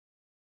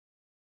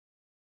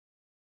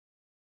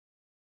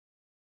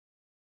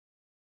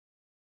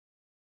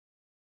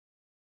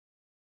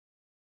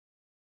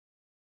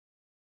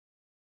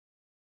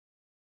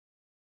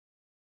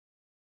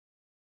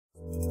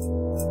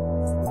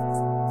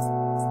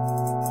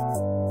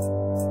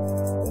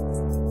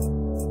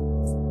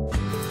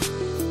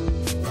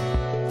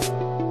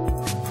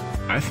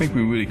I think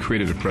we really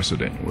created a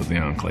precedent with the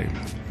Enclave.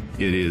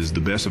 It is the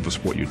best of a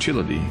sport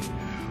utility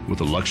with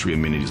the luxury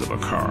amenities of a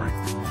car.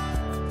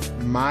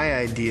 My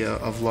idea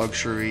of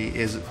luxury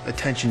is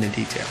attention to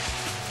detail,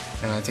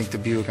 and I think the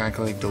Buick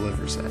Enclave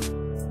delivers that.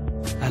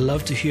 I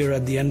love to hear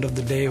at the end of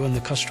the day when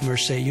the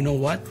customers say, you know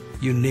what,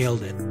 you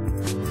nailed it.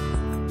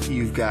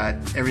 You've got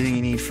everything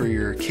you need for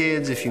your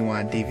kids if you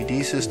want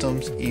DVD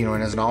systems,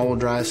 and as an all-wheel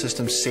drive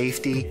system,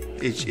 safety.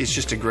 It's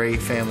just a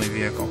great family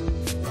vehicle.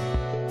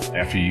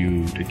 After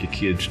you take your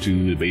kids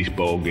to the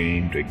baseball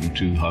game, take them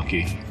to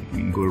hockey, you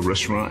can go to a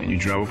restaurant and you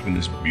drive up in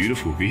this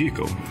beautiful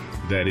vehicle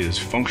that is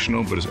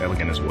functional but is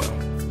elegant as well.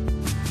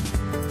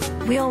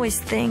 We always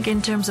think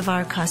in terms of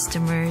our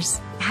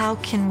customers. How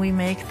can we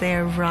make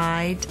their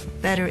ride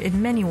better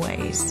in many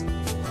ways?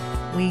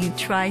 We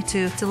try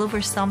to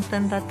deliver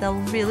something that they'll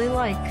really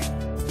like.